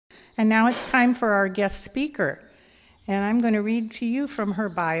And now it's time for our guest speaker. And I'm going to read to you from her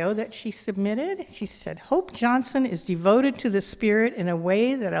bio that she submitted. She said, Hope Johnson is devoted to the Spirit in a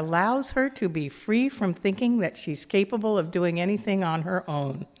way that allows her to be free from thinking that she's capable of doing anything on her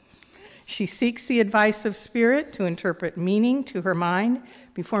own. She seeks the advice of Spirit to interpret meaning to her mind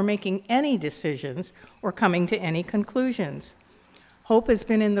before making any decisions or coming to any conclusions. Hope has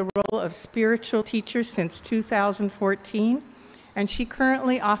been in the role of spiritual teacher since 2014, and she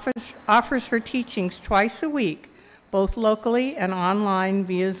currently offers her teachings twice a week, both locally and online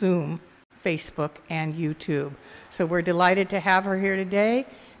via Zoom, Facebook, and YouTube. So we're delighted to have her here today,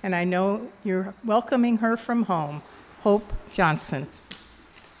 and I know you're welcoming her from home. Hope Johnson.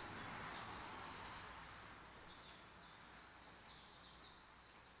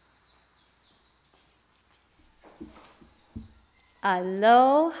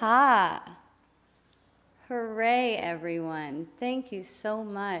 Aloha! Hooray, everyone. Thank you so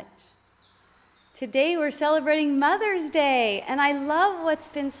much. Today we're celebrating Mother's Day, and I love what's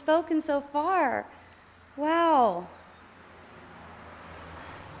been spoken so far. Wow.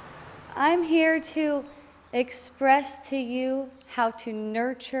 I'm here to express to you how to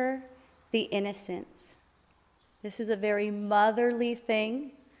nurture the innocence. This is a very motherly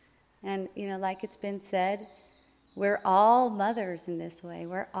thing, and like it's been said, we're all mothers in this way.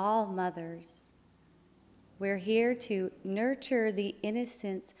 We're all mothers. We're here to nurture the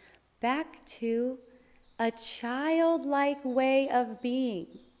innocence back to a childlike way of being,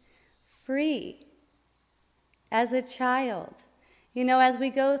 free as a child. As we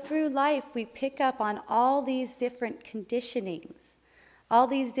go through life, we pick up on all these different conditionings, all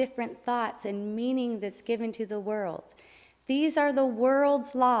these different thoughts and meaning that's given to the world. These are the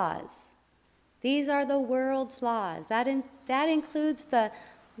world's laws. These are the world's laws. That includes the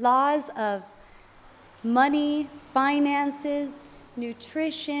laws of money, finances,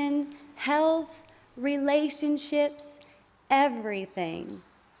 nutrition, health, relationships, everything.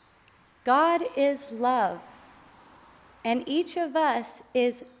 God is love, and each of us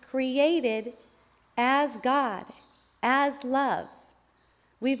is created as God, as love.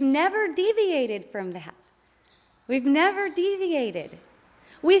 We've never deviated from that. We've never deviated.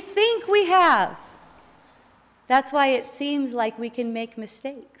 We think we have. That's why it seems like we can make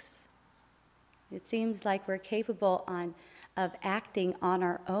mistakes. It seems like we're capable of acting on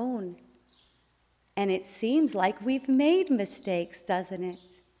our own. And it seems like we've made mistakes, doesn't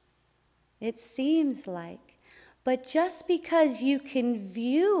it? It seems like. But just because you can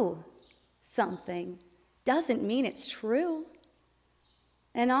view something doesn't mean it's true.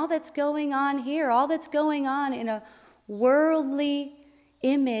 And all that's going on here, all that's going on in a worldly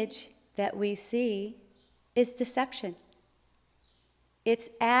image that we see is deception. It's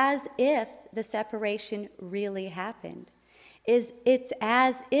as if the separation really happened. It's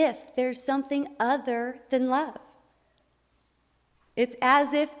as if there's something other than love. It's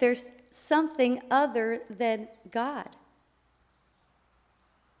as if there's something other than God.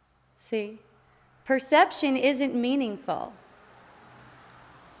 See, perception isn't meaningful.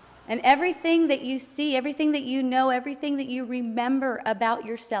 And everything that you see, everything that you know, everything that you remember about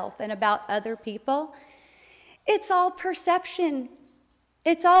yourself and about other people, it's all perception.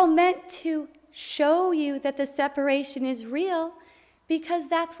 It's all meant to show you that the separation is real because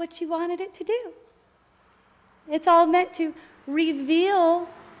that's what you wanted it to do. It's all meant to reveal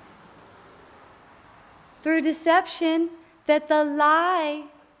through deception that the lie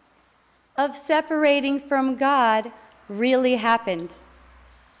of separating from God really happened.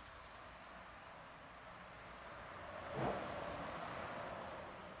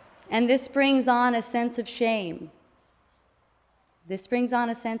 And this brings on a sense of shame. This brings on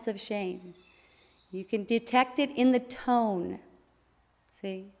a sense of shame. You can detect it in the tone.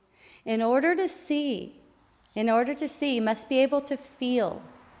 See? In order to see, you must be able to feel.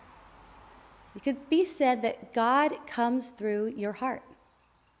 It could be said that God comes through your heart.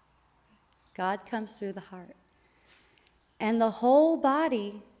 God comes through the heart. And the whole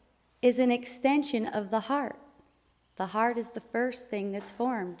body is an extension of the heart. The heart is the first thing that's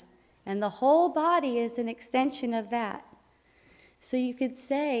formed. And the whole body is an extension of that. So you could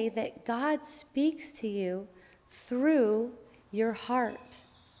say that God speaks to you through your heart.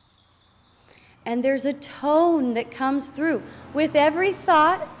 And there's a tone that comes through. With every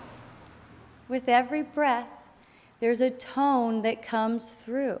thought, with every breath, there's a tone that comes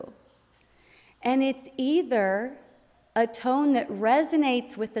through. And it's either a tone that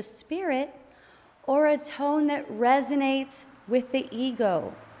resonates with the spirit or a tone that resonates with the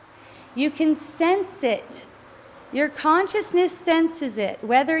ego. You can sense it. Your consciousness senses it,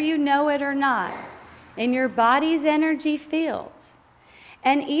 whether you know it or not, in your body's energy field.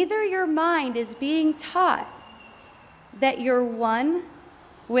 And either your mind is being taught that you're one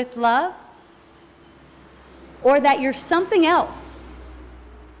with love, or that you're something else.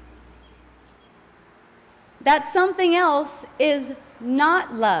 That something else is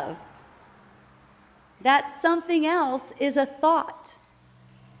not love. That something else is a thought.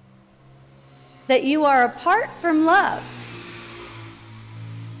 That you are apart from love.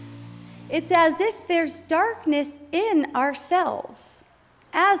 It's as if there's darkness in ourselves.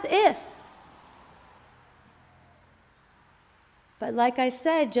 As if. But like I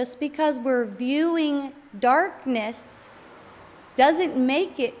said, just because we're viewing darkness doesn't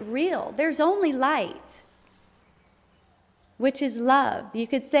make it real. There's only light, which is love. You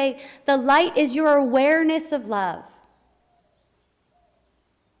could say the light is your awareness of love.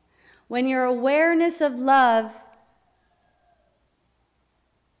 When your awareness of love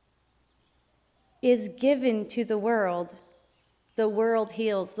is given to the world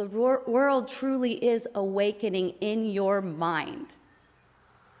heals. The world truly is awakening in your mind.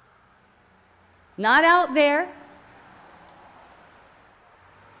 Not out there.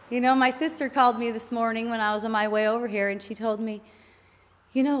 You know, my sister called me this morning when I was on my way over here, and she told me,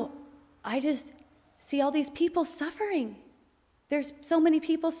 you know, I just see all these people suffering. There's so many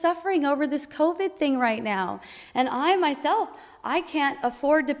people suffering over this COVID thing right now. And I myself, I can't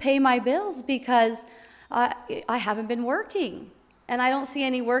afford to pay my bills because I haven't been working. And I don't see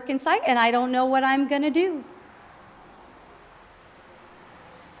any work in sight, and I don't know what I'm going to do.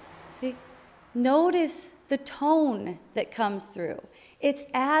 See? Notice the tone that comes through. It's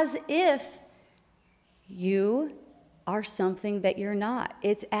as if you are something that you're not.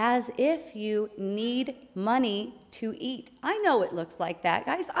 It's as if you need money to eat. I know it looks like that,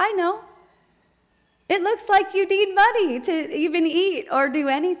 guys. I know. It looks like you need money to even eat or do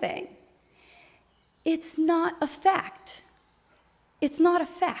anything. It's not a fact. It's not a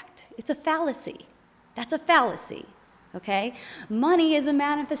fact. It's a fallacy. That's a fallacy, okay? Money is a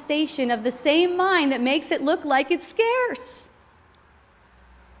manifestation of the same mind that makes it look like it's scarce.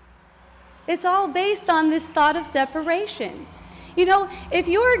 It's all based on this thought of separation. You know, if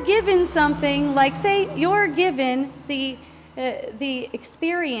you're given something, like say you're given the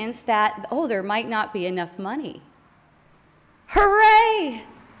experience that, oh, there might not be enough money. Hooray!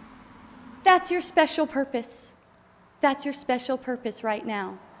 That's your special purpose. That's your special purpose right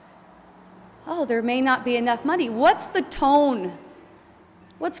now. Oh, there may not be enough money. What's the tone?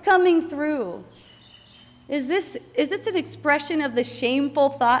 What's coming through? Is this an expression of the shameful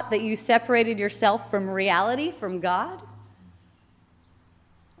thought that you separated yourself from reality, from God?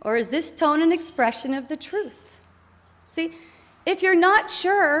 Or is this tone an expression of the truth? See, if you're not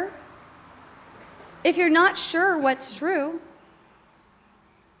sure what's true,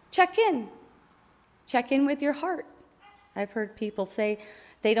 check in. Check in with your heart. I've heard people say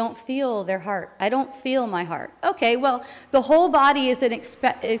they don't feel their heart. I don't feel my heart. Okay, well, the whole body is an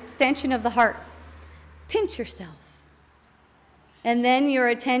extension of the heart. Pinch yourself. And then your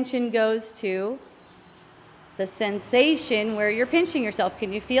attention goes to the sensation where you're pinching yourself.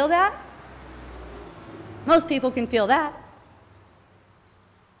 Can you feel that? Most people can feel that.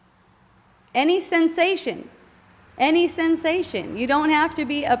 Any sensation. Any sensation. You don't have to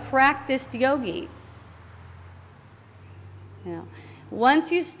be a practiced yogi. You know,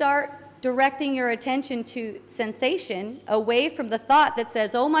 once you start directing your attention to sensation away from the thought that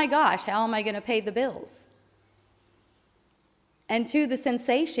says, oh my gosh, how am I going to pay the bills? And to the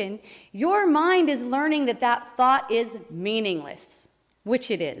sensation, your mind is learning that that thought is meaningless, which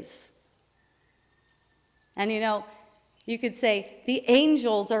it is. And you know, you could say the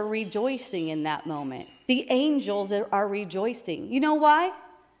angels are rejoicing in that moment. The angels are rejoicing. You know why?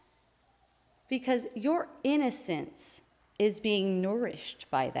 Because your innocence is being nourished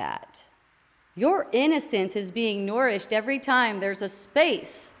by that. Your innocence is being nourished every time there's a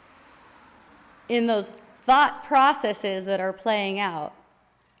space in those thought processes that are playing out.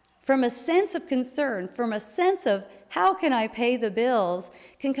 From a sense of concern, from a sense of how can I pay the bills,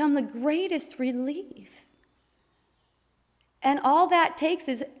 can come the greatest relief. And all that takes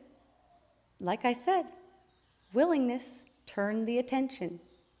is, like I said, willingness. Turn the attention.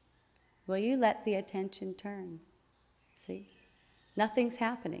 Will you let the attention turn? See? Nothing's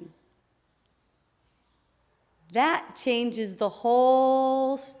happening. That changes the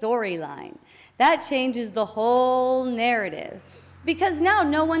whole storyline. That changes the whole narrative. Because now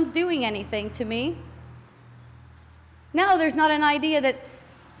no one's doing anything to me. Now there's not an idea that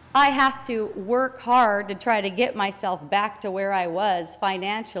I have to work hard to try to get myself back to where I was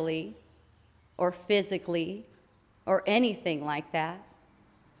financially or physically or anything like that.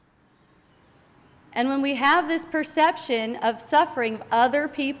 And when we have this perception of suffering, other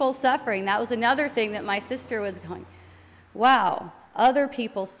people suffering, that was another thing that my sister was going, wow, other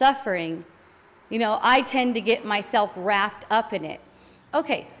people suffering. You know, I tend to get myself wrapped up in it.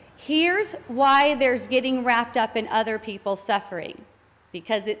 Okay, here's why there's getting wrapped up in other people's suffering.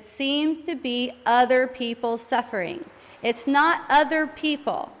 Because it seems to be other people's suffering. It's not other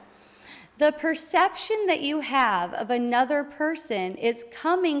people. The perception that you have of another person is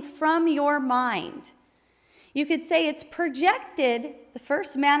coming from your mind. You could say it's projected, the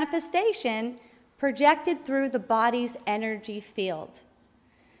first manifestation, projected through the body's energy field.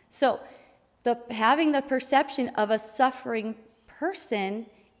 So having the perception of a suffering person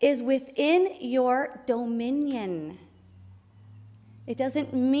is within your dominion. It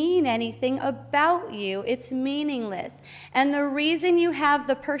doesn't mean anything about you. It's meaningless. And the reason you have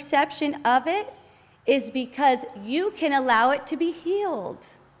the perception of it is because you can allow it to be healed.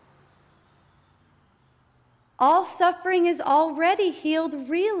 All suffering is already healed,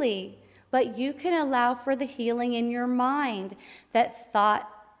 really, but you can allow for the healing in your mind, that thought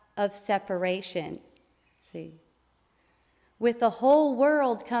of separation. See? With the whole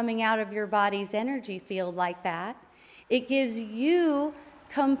world coming out of your body's energy field like that, it gives you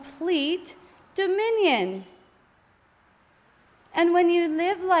complete dominion. And when you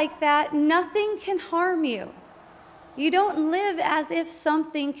live like that, nothing can harm you. You don't live as if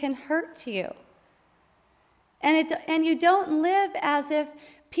something can hurt you. And you don't live as if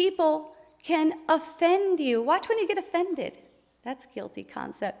people can offend you. Watch when you get offended. That's a guilty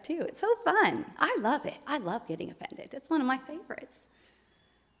concept too. It's so fun. I love it. I love getting offended. It's one of my favorites.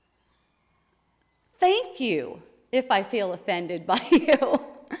 Thank you if I feel offended by you.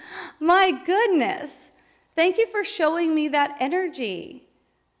 My goodness. Thank you for showing me that energy.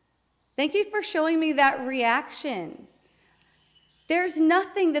 Thank you for showing me that reaction. There's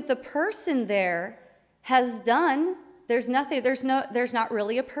nothing that the person there has done. There's not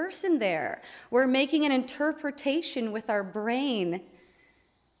really a person there. We're making an interpretation with our brain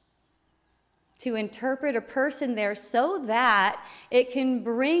to interpret a person there so that it can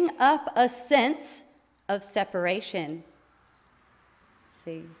bring up a sense of separation.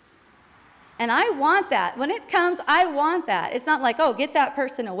 See? And I want that. When it comes, I want that. It's not like, oh, get that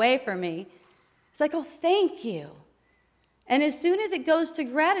person away from me. It's like, oh, thank you. And as soon as it goes to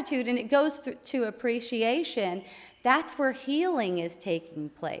gratitude and it goes to appreciation, that's where healing is taking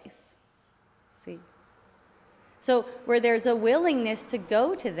place. See? So where there's a willingness to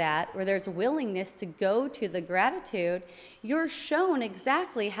go to that, where there's a willingness to go to the gratitude, you're shown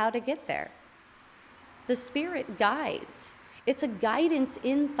exactly how to get there. The Spirit guides. It's a guidance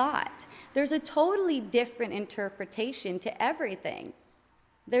in thought. There's a totally different interpretation to everything.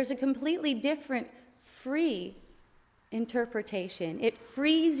 There's a completely different, free interpretation. It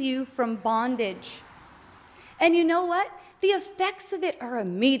frees you from bondage. And you know what? The effects of it are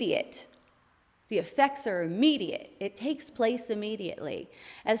immediate. The effects are immediate. It takes place immediately.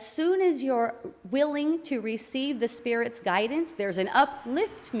 As soon as you're willing to receive the Spirit's guidance, there's an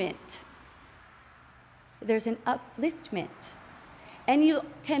upliftment. There's an upliftment. And you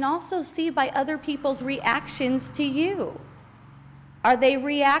can also see by other people's reactions to you. Are they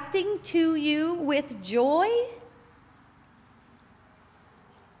reacting to you with joy?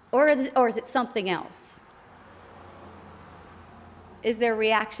 Or is it something else? Is their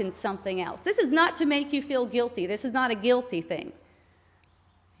reaction something else? This is not to make you feel guilty. This is not a guilty thing.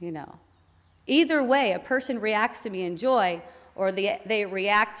 You know. Either way, a person reacts to me in joy, or they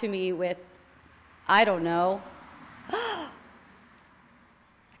react to me with, I don't know, I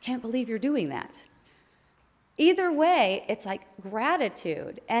can't believe you're doing that. Either way, it's like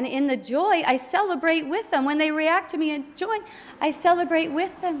gratitude. And in the joy, I celebrate with them. When they react to me in joy, I celebrate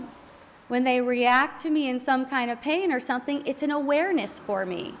with them. When they react to me in some kind of pain or something, it's an awareness for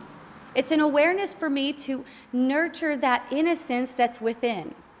me. It's an awareness for me to nurture that innocence that's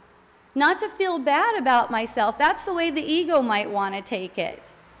within. Not to feel bad about myself. That's the way the ego might want to take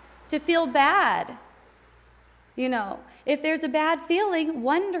it. To feel bad. You know, if there's a bad feeling,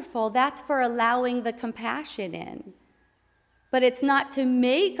 wonderful. That's for allowing the compassion in. But it's not to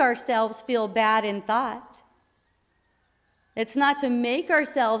make ourselves feel bad in thought. It's not to make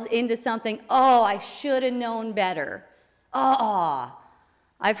ourselves into something, oh, I should have known better. Oh,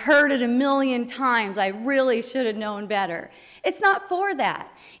 I've heard it a million times. I really should have known better. It's not for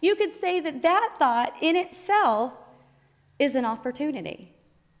that. You could say that that thought in itself is an opportunity.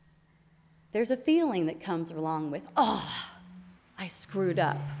 There's a feeling that comes along with, oh, I screwed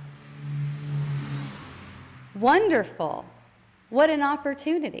up. Wonderful. What an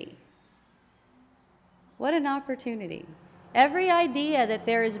opportunity. What an opportunity. Every idea that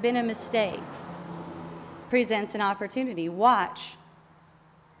there has been a mistake, presents an opportunity. Watch.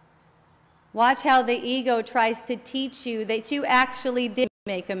 Watch how the ego tries to teach you that you actually did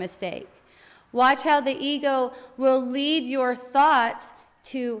make a mistake. Watch how the ego will lead your thoughts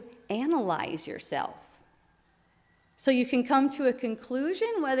to analyze yourself. So you can come to a conclusion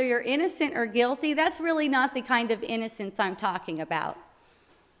whether you're innocent or guilty. That's really not the kind of innocence I'm talking about.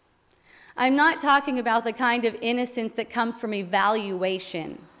 I'm not talking about the kind of innocence that comes from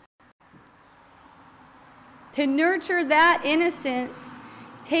evaluation. To nurture that innocence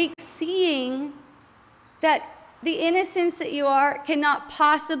takes seeing that the innocence that you are cannot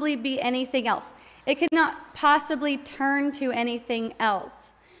possibly be anything else. It cannot possibly turn to anything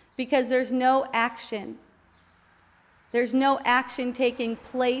else because there's no action. There's no action taking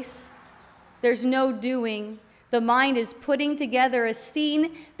place. There's no doing. The mind is putting together a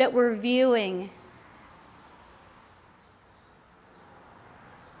scene that we're viewing.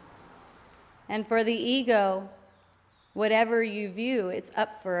 And for the ego, whatever you view, it's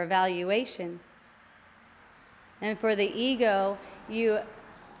up for evaluation. And for the ego, you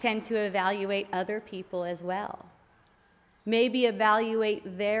tend to evaluate other people as well. Maybe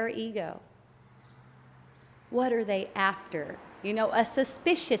evaluate their ego. What are they after? You know, a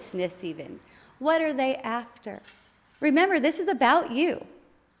suspiciousness even. What are they after? Remember, this is about you.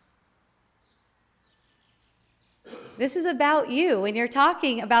 This is about you. When you're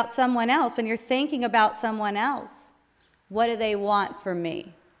talking about someone else, when you're thinking about someone else, what do they want from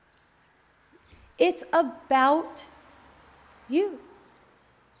me? It's about you.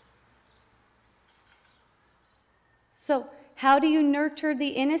 So, how do you nurture the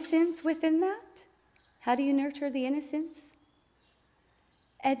innocence within that? How do you nurture the innocence?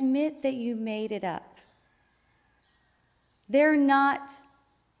 Admit that you made it up. They're not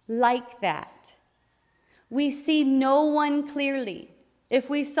like that. We see no one clearly. If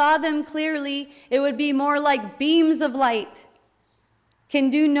we saw them clearly, it would be more like beams of light. Can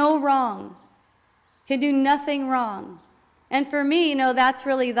do no wrong. Can do nothing wrong. And for me, you know, that's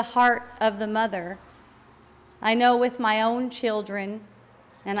really the heart of the mother. I know with my own children,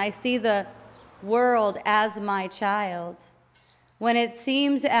 and I see the world as my child, when it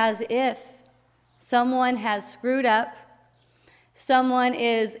seems as if someone has screwed up, someone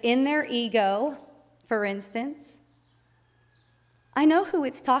is in their ego, for instance, I know who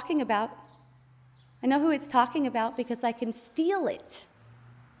it's talking about. I know who it's talking about because I can feel it.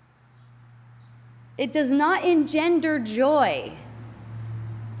 It does not engender joy.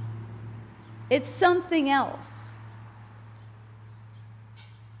 It's something else.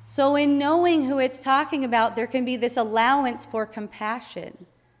 So in knowing who it's talking about, there can be this allowance for compassion.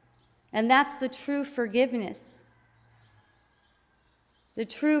 And that's the true forgiveness. The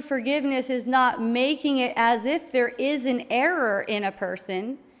true forgiveness is not making it as if there is an error in a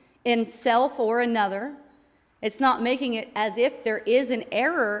person, in self or another. It's not making it as if there is an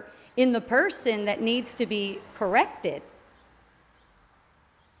error in the person that needs to be corrected.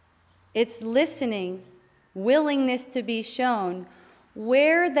 It's listening, willingness to be shown,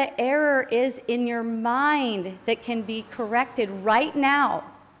 where the error is in your mind that can be corrected right now.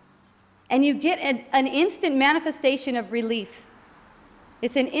 And you get an instant manifestation of relief.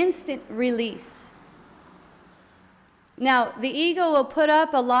 It's an instant release. Now, the ego will put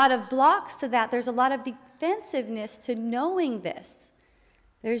up a lot of blocks to that. There's a lot of defensiveness to knowing this.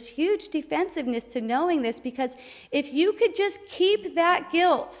 There's huge defensiveness to knowing this because if you could just keep that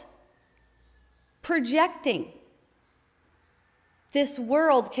guilt projecting, this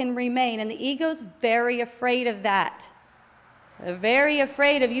world can remain, and the ego's very afraid of that. They're very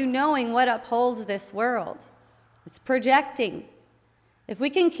afraid of you knowing what upholds this world. It's projecting. If we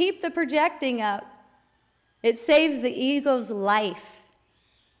can keep the projecting up, it saves the ego's life.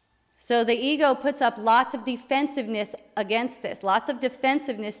 So the ego puts up lots of defensiveness against this, lots of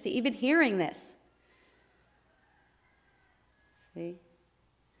defensiveness to even hearing this. See?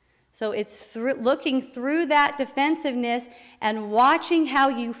 So it's looking through that defensiveness and watching how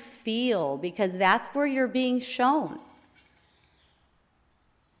you feel, because that's where you're being shown.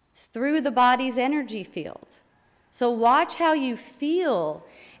 It's through the body's energy field. So watch how you feel.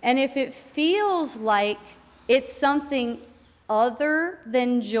 And if it feels like it's something other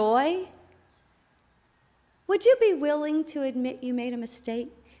than joy, would you be willing to admit you made a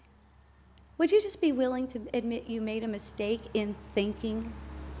mistake? Would you just be willing to admit you made a mistake in thinking?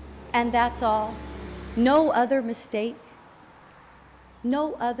 And that's all. No other mistake.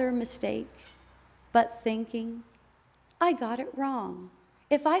 No other mistake but thinking, I got it wrong.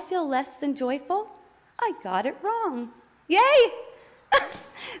 If I feel less than joyful, I got it wrong. Yay!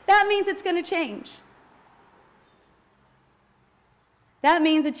 That means it's going to change. That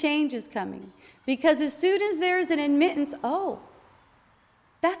means a change is coming. Because as soon as there's an admittance, oh,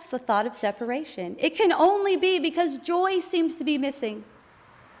 that's the thought of separation. It can only be because joy seems to be missing.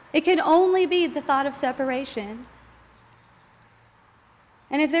 It can only be the thought of separation.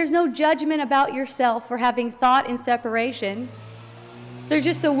 And if there's no judgment about yourself for having thought in separation, there's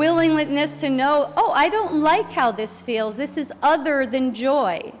just a willingness to know, oh, I don't like how this feels. This is other than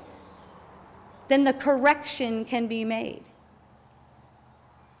joy. Then the correction can be made.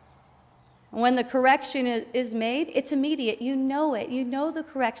 When the correction is made, it's immediate. You know it. You know the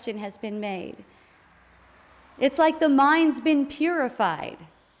correction has been made. It's like the mind's been purified,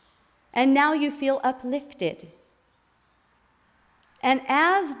 and now you feel uplifted. And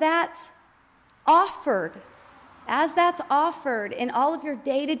as that's offered in all of your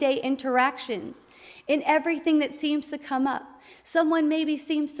day-to-day interactions, in everything that seems to come up, someone maybe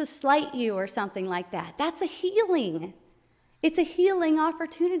seems to slight you or something like that, that's a healing. It's a healing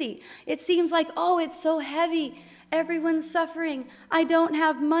opportunity. It seems like, oh, it's so heavy, everyone's suffering, I don't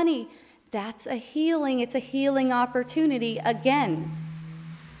have money. That's a healing. It's a healing opportunity again.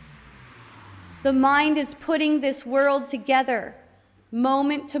 The mind is putting this world together,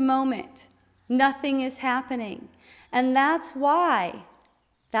 moment to moment. Nothing is happening. And that's why,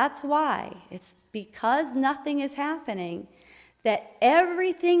 it's because nothing is happening, that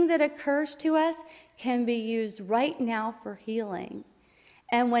everything that occurs to us can be used right now for healing.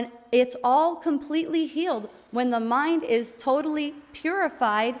 And when it's all completely healed, when the mind is totally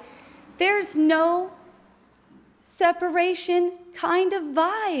purified, there's no separation kind of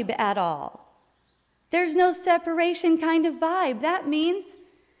vibe at all. There's no separation kind of vibe. That means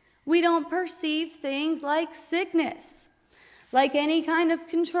we don't perceive things like sickness, like any kind of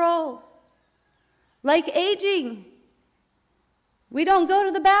control, like aging. We don't go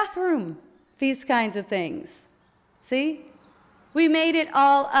to the bathroom, these kinds of things. See? We made it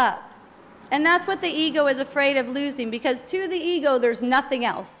all up. And that's what the ego is afraid of losing, because to the ego, there's nothing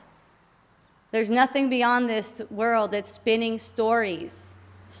else. There's nothing beyond this world that's spinning stories.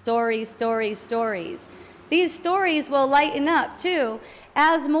 Stories, stories, stories. These stories will lighten up, too,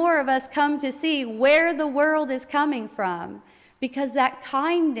 as more of us come to see where the world is coming from, because that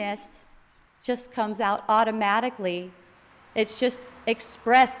kindness just comes out automatically. It's just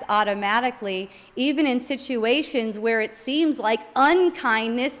expressed automatically, even in situations where it seems like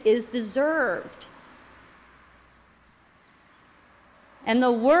unkindness is deserved. And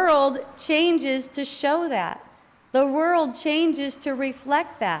the world changes to show that. The world changes to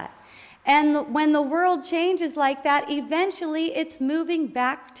reflect that. And when the world changes like that, eventually it's moving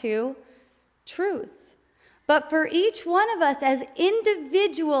back to truth. But for each one of us as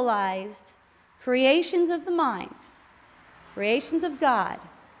individualized creations of the mind, creations of God,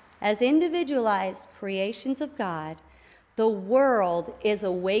 as individualized creations of God, the world is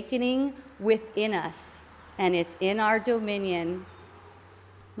awakening within us, and it's in our dominion.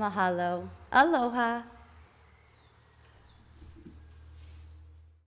 Mahalo. Aloha.